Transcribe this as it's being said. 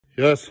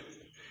Yes.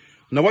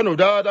 Now one of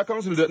that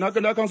council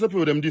that council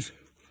people them this.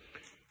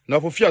 Now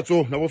for Fiat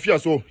so,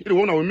 you the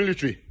one our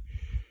military.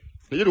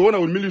 You the one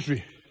our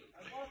military.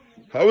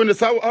 How when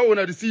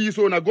the see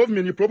so na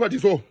government property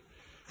so.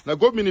 Na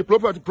government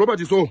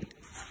property so.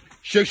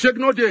 Shake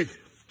no day.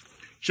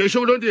 Shake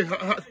no day.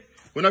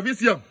 Una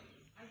visia.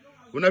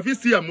 Una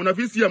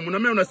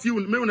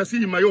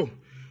see mayo.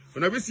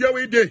 Una visia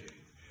we day.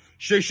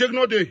 Shake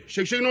no day.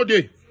 Shake no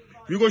day.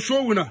 We go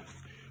show una.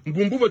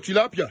 Mbumbu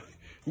tilapia.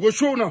 We go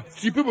show na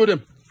see people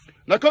them.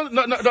 Na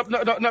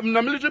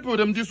military people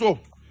them this so.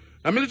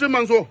 Na military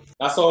man so.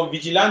 That's all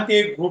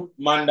vigilante group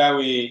man that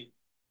way.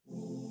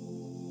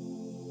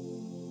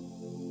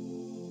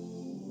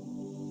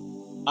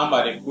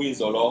 Amba the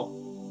Queens or law.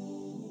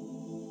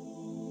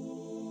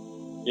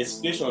 The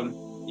situation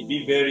it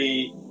be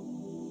very,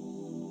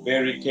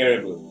 very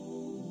terrible.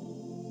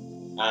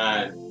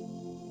 And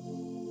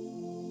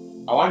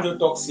I want to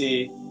talk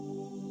say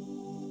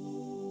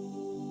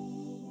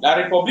La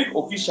Republic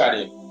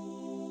officially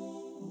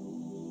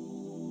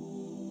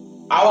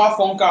our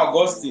Fonka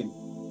Augustine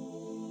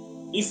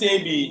he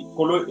say be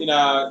in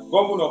a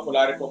governor for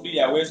La Republic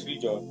of West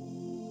Region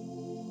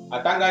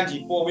Atanga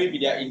Jipo will be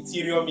their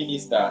interior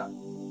minister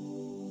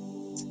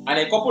and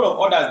a couple of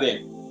others there.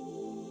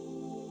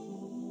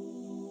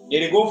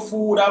 They go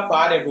fool that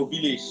part of the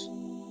village.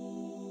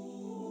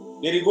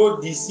 They go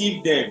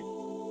deceive them.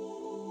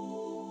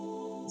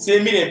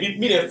 Say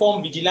me they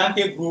form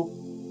vigilante group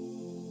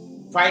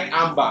fight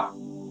Amba.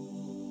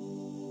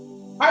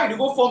 How you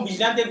go form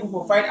vigilante group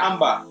for fight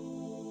Amba?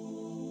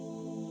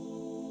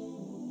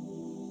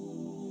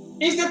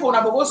 Instead for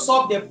to go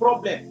solve the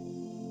problem.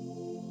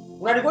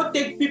 When they go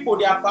take people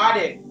they are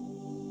parted,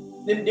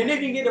 they don't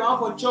even get the one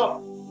for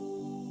job.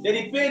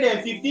 They pay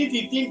them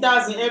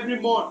 15,000 every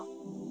month.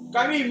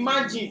 Can you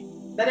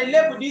imagine that they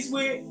live this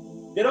way?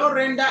 They don't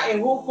render a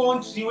whole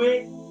country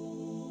way.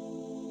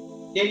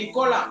 They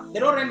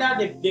don't render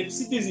the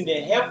citizens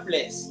the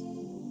helpless.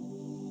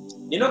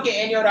 They don't get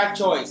any other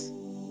choice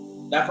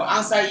than for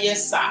answer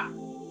yes sir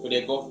to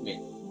the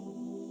government.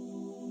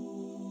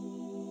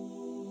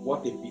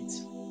 What a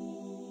pity.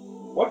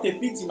 What a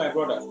pity, my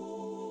brothers.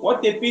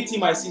 What a pity,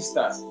 my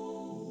sisters.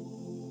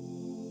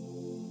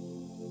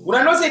 When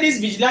I not say this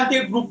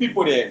vigilante group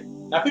people there,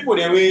 now people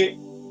there way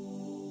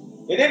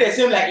they did the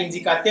same like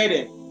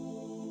indicated.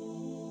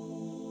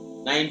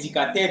 Now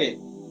indicated.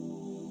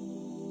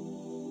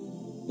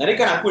 Now they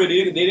can put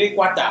the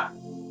quarter.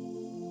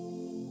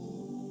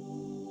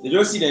 They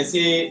just see them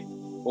say,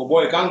 oh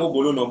boy, can't go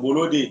below no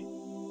below day.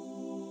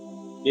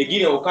 They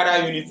give the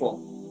Okada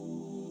uniform.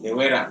 They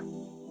wear them.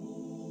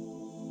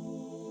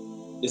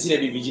 They see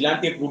they be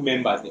vigilante group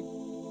members. Them.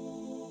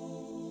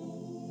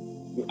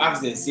 You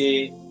ask them,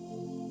 say,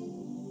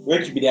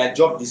 what should be their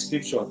job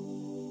description?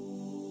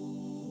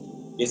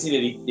 They say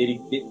they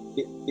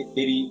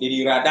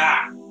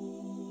radar.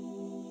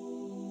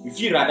 You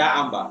feel radar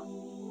Amba.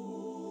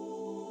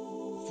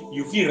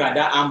 You feel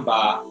radar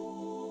Amba.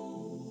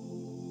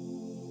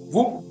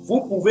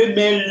 Vous pouvez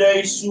mettre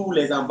l'œil sur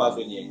les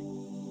Ambazoniens.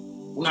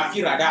 On a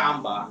fait radar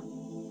Amba.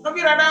 On a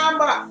fait radar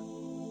Amba.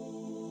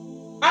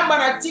 Amba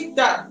na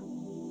tic-tac.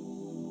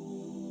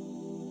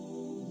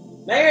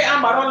 Now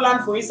Amba don't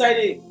land for inside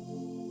it.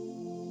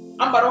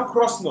 Amba don't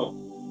cross no.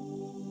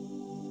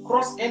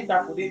 Cross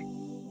enter for it.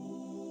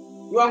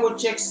 You want to go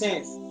check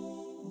sense.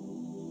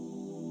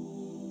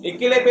 They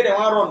kill it, they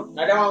want run.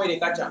 Now they want to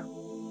catch them.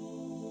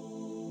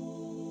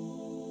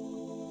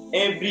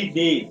 Every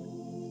day,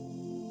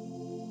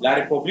 La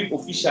Republic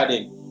official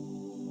they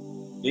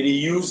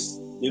use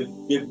the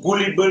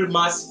gullible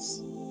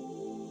masses.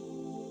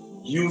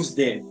 Use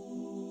them.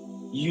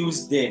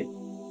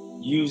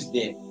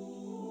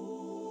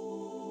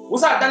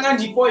 What's that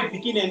Danganji boy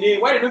picking and they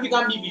why they don't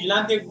become be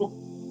vigilante group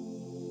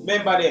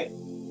member there?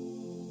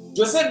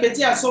 Joseph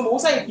Betty and Somo,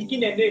 what's that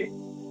picking and they?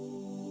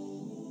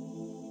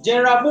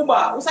 General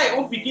Buba, what's that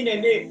own picking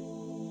and they?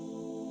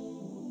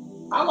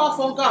 Our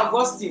Fonka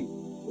Augustine,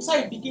 what's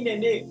that picking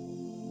and they?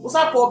 What's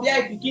that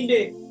Pobia picking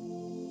they?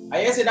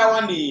 I said that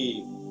one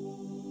the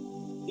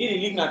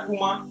league na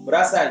Kuma,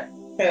 Brasai.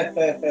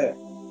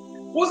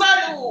 Who's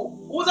that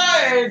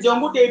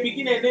Jongu they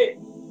picking and they?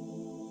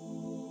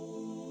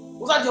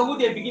 Who's that Jongu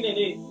they beginning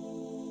day?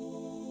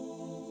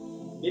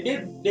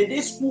 They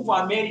did school for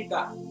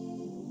America,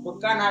 for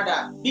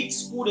Canada, big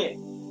school there.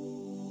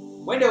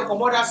 When they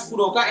come out of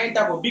school, they can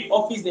enter for big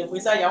office there for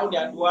inside Yaoundé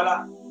and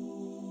Douala.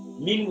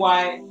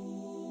 Meanwhile,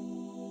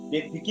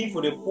 they picking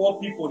for the poor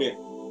people there.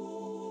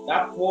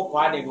 That poor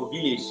part of the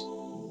village.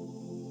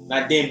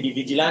 Now them be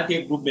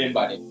vigilante group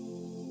member them.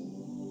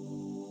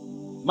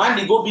 Man,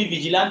 they go be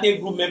vigilante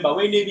group member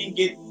when they even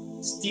get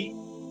stick.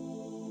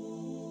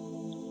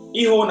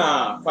 He own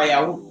a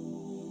firewood.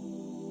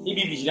 He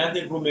be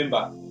vigilante group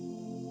member.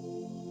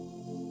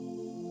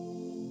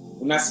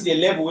 When I see the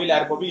level where La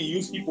Republic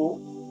use people,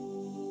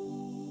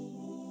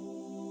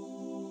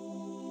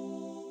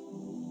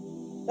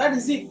 that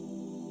is it.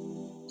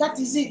 That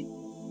is it.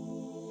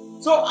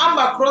 So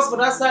Amba cross for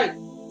that side.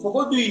 For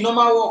go do your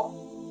normal work.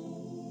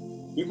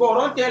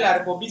 Because don't tell La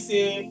Republic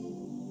say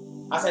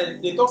as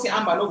they talk say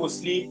Amba no go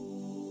sleep,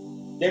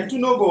 them two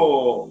no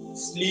go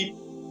sleep.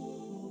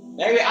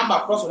 Then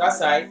Amba cross on that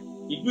side,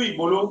 he do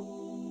Ibolo.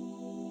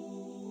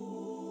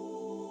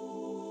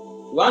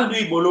 One do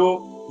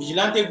Ibolo,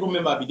 vigilante group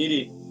member be did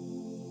it.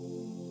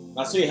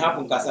 And so it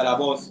happened Kasala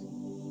boss.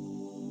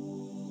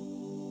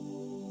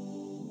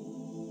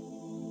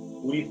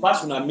 We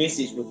pass on a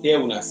message to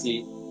tell una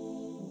say,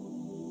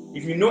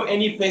 if you know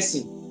any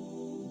person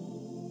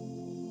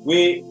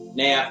where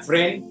na your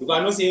friend, because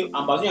I know say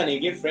Ambazonia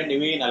and get friend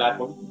away in a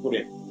lot of people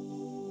there.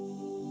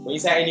 When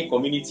inside any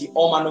community,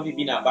 all man of you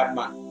being a bad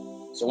man.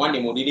 So one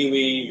day way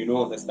you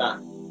don't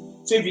understand.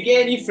 So if you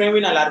get any friend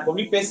with a lot of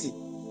public person,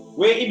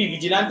 where it be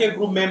vigilante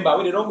group member,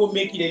 where they don't go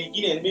make it, they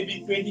give them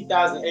maybe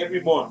 20,000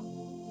 every month.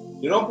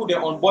 They don't put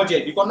them on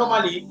budget because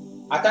normally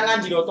at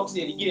Tanganji they talk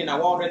say they give them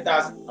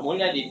 100,000. And only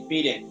that they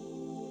pay them.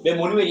 The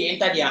money when they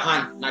enter their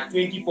hand, na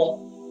 20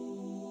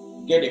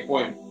 pounds. Get the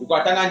point. Because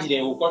at Tanganji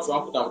they will cut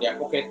one put out of their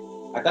pocket.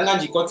 At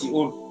Tanganji cut his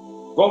own.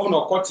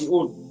 Governor cut his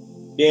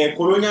own. The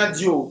colonial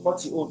Dio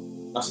cut his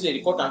own. Now so they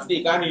cut and say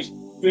they can reach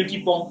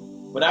 20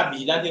 pounds for that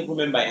vigilante group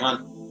member by hand.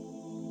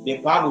 The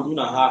power will do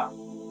na half.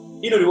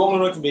 You know the one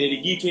not to be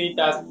they give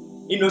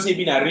 20,000. You know say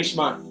being a rich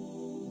man.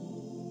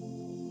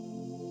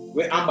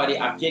 Where Amba they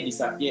appear,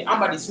 disappear.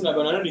 Amba they sooner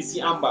but I know they see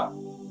Amba.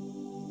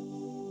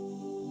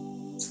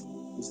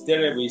 It's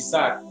terrible, it's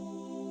sad.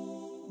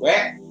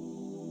 Well,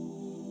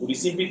 we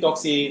simply talk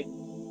say,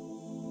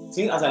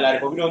 since as a La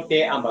Republic don't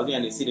tell Ambazonia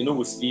and they say they no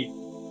go sleep,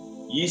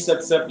 ye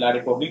sub La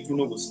Republic to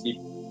no go sleep.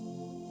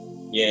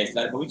 Yes,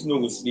 La Republic to no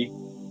go sleep,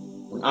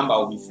 and Amba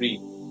will be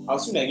free. I'll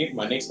soon I give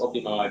my next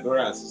update, my brother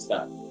and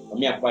sister. I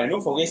mean,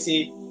 don't forget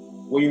say,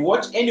 when you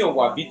watch any of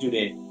our video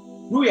then,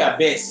 do your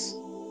best.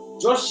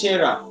 Just share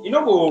them. It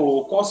no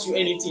go cost you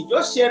anything.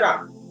 Just share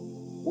them.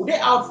 Would they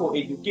out for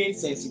educate,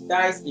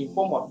 sensitize,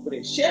 inform of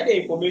people? Share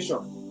the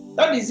information.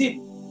 That is it.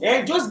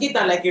 And just get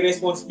them like a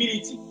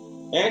responsibility.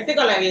 And take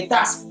it like a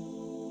task.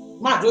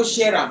 Man, just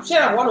share them.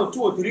 Share them 1 or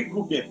 2 or 3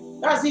 group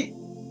them. That's it.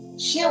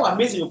 Share what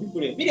message of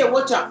people there. Be the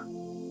watcher.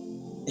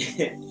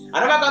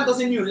 Another can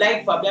doesn't you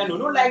like Fabiano,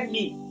 no like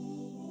me.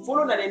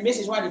 Follow that the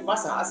message while the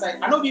pass outside.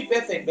 I don't be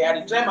perfect, but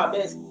I try my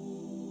best.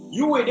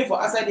 You wait there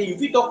for outside there.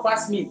 If you talk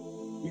past me,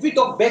 if you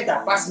talk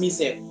better past me,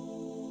 sir.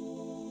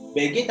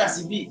 But get a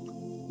CB.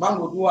 Man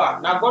go do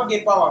it. Now God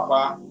get power,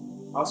 pa.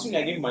 I'll soon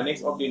I give my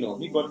next update now.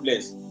 May God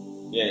bless.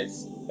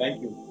 Yes.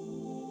 Thank you.